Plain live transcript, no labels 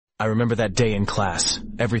I remember that day in class.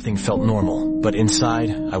 Everything felt normal, but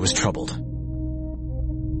inside, I was troubled.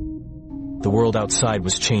 The world outside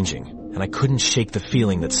was changing, and I couldn't shake the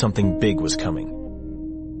feeling that something big was coming.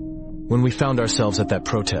 When we found ourselves at that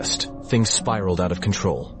protest, things spiraled out of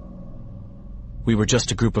control. We were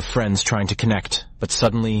just a group of friends trying to connect, but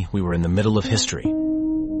suddenly we were in the middle of history.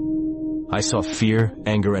 I saw fear,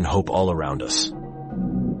 anger, and hope all around us.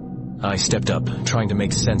 I stepped up, trying to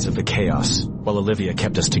make sense of the chaos, while Olivia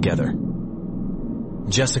kept us together.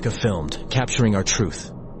 Jessica filmed, capturing our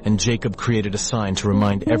truth, and Jacob created a sign to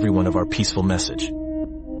remind everyone of our peaceful message.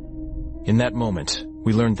 In that moment,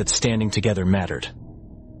 we learned that standing together mattered.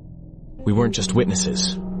 We weren't just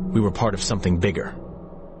witnesses, we were part of something bigger.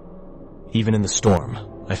 Even in the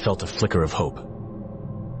storm, I felt a flicker of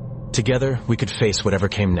hope. Together, we could face whatever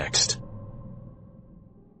came next.